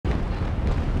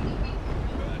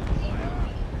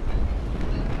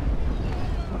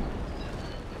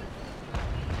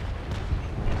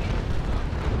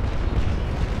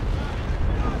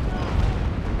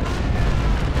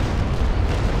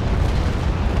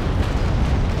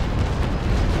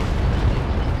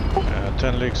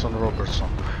10 leagues on Robertson.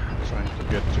 Trying to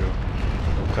get to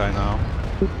Okai now.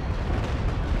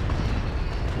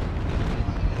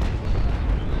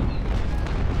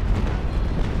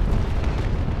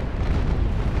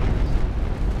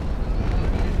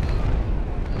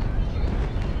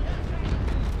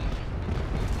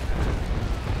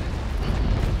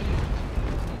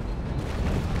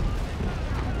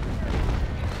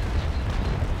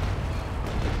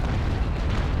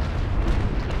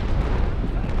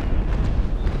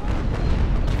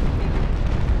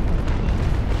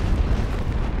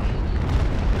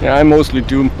 Yeah, I'm mostly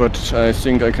doomed, but I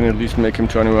think I can at least make him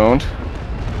turn around.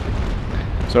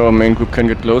 So our main group can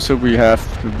get closer. We have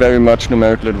very much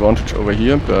numerical advantage over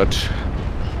here, but...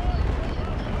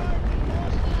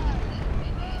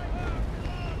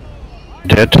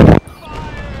 Dead.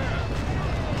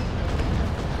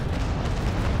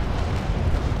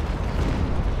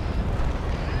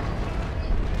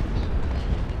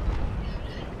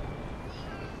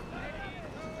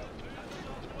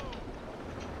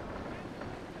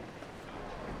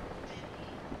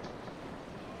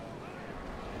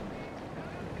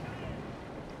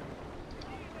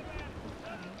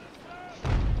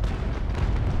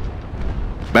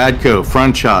 Badco,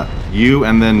 front shot. You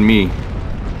and then me.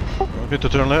 Don't get to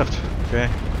turn left. Okay.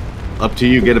 Up to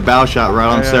you. Get a bow shot right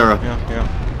on Sarah. Yeah.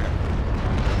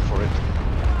 Going for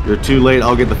it. You're too late.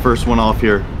 I'll get the first one off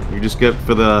here. You just get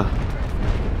for the...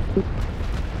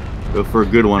 Go for a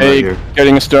good one right here.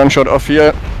 Getting a stern shot off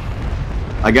here.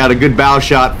 I got a good bow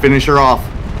shot. Finish her off.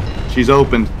 She's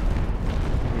opened.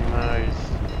 Nice.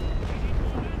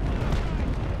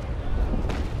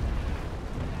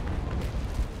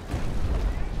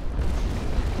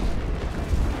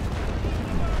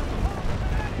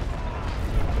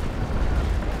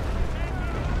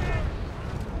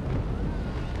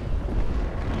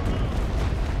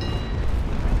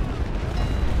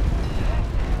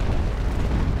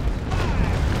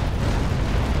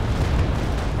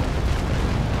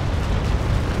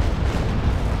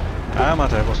 Damn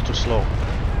it, I was too slow.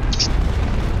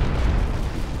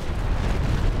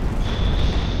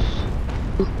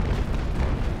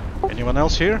 Anyone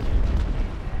else here?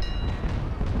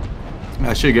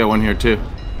 I should get one here too.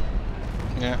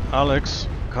 Yeah, Alex,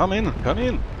 come in, come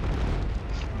in.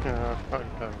 Yeah, I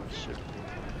have a ship.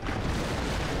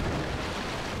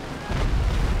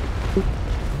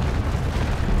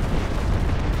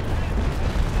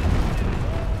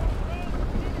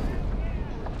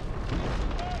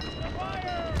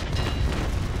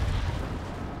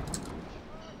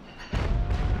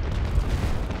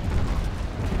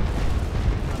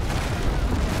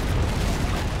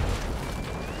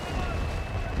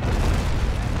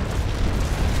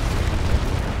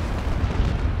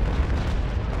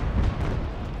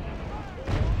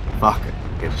 Fuck.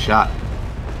 Get a shot.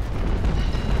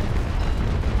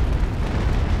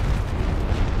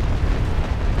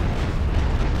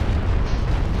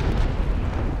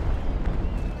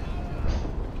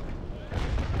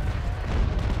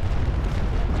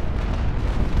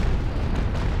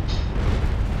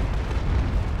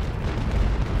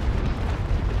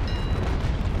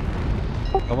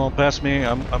 Come on, pass me.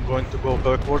 I'm going to go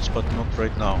backwards, but not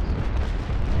right now.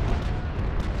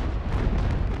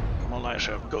 Come on,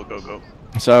 Lisha, go, go, go.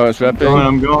 So I was wrapping.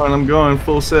 I'm going.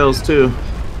 Full sails too.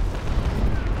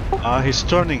 Ah, he's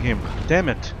turning him. Damn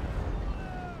it.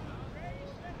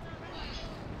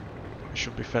 He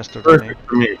should be faster than me. Perfect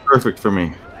for me. Perfect for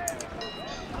me.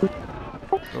 Go,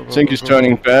 go, I think go, he's go,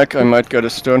 turning go. back. I might get a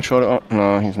stern shot on.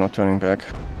 No, he's not turning back.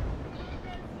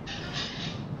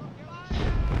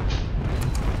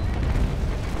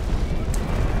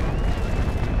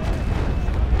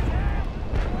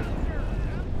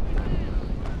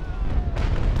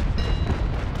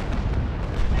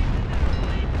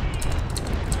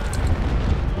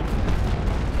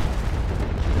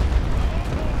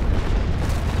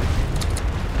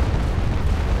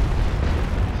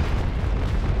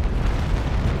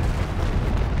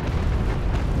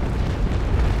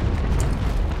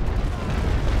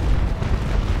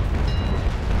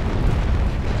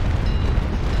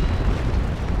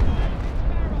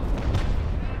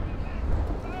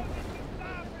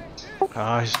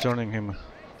 Ah, he's turning him.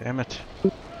 Damn it.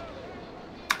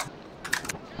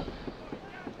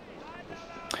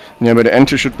 Yeah, but the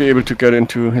Enter should be able to get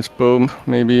into his boom,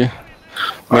 maybe.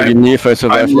 Maybe me if I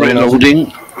survive I'm long enough.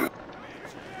 reloading.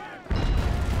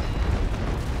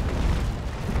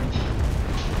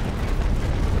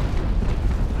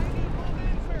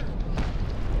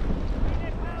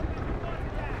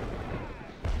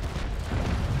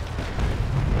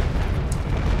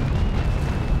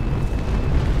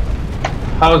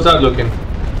 How's that looking?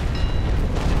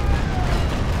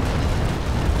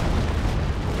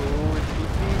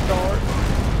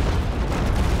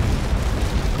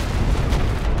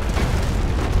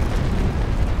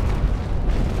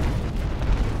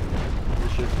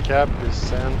 Cap is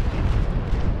sent.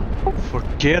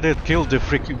 Forget it, kill the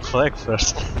freaking flag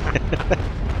first.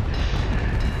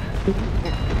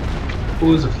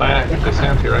 Who's the flag? It's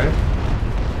empty, right?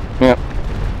 Yeah.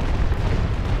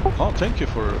 Oh, thank you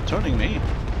for turning me.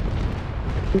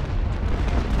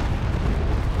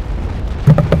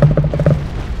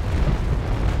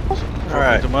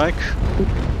 Alright. The mic.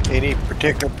 Any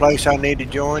particular place I need to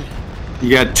join? You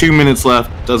got 2 minutes left.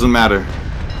 Doesn't matter.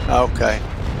 Okay.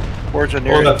 Where's the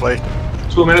Hold nearest up. place?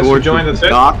 2 minutes to join, the that's it?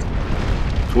 dock.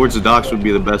 Towards the docks would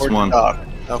be the best Towards the one. dock.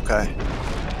 Okay.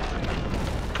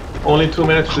 Only 2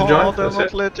 minutes to Oh, join, they're that's not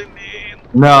it? letting me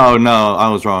in. No, no, I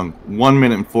was wrong. 1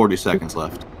 minute and 40 seconds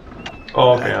left.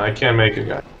 Oh, okay, I can't make it,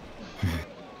 guys.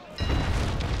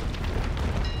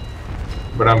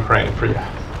 But I'm praying for you.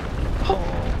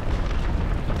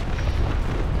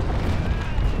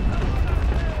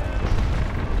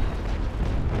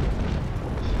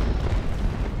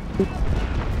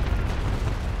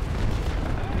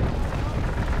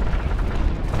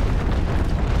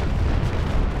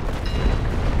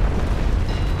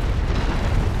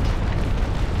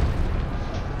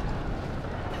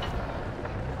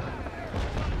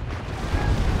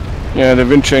 Yeah, the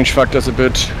wind change fucked us a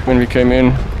bit when we came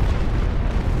in.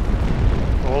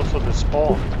 Also the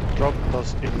spawn dropped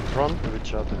us in front of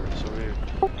each other, so we...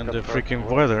 And got the back freaking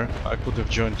away. weather, I could have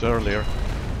joined earlier.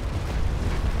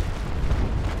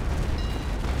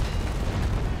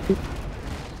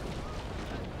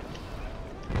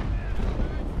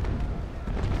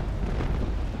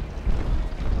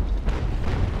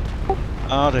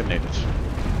 Ah, they made it.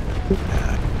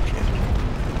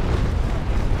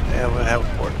 Yeah, we'll have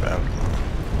a port battle.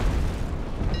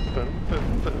 Boom,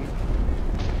 boom, boom.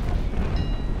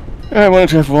 I wanted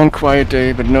to have one quiet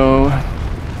day, but no.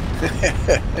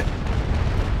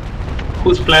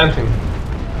 Who's planting?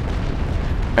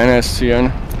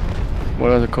 NSCN.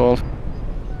 What are they called?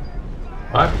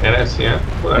 What? NSCN?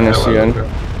 What the hell NSCN. are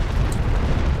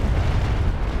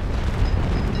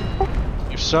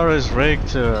they? If Sarah is raked,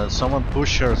 someone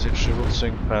push her if she will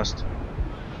sink past.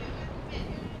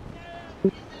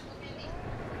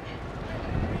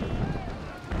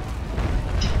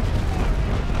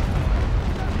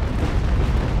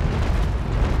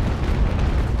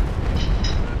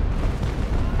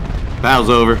 Battle's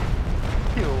over.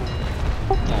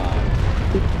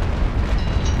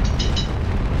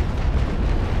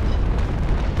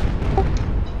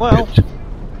 Well,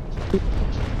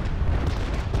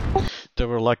 they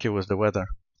were lucky with the weather.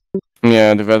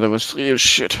 Yeah, the weather was real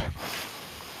shit.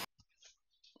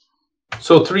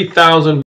 So 3,000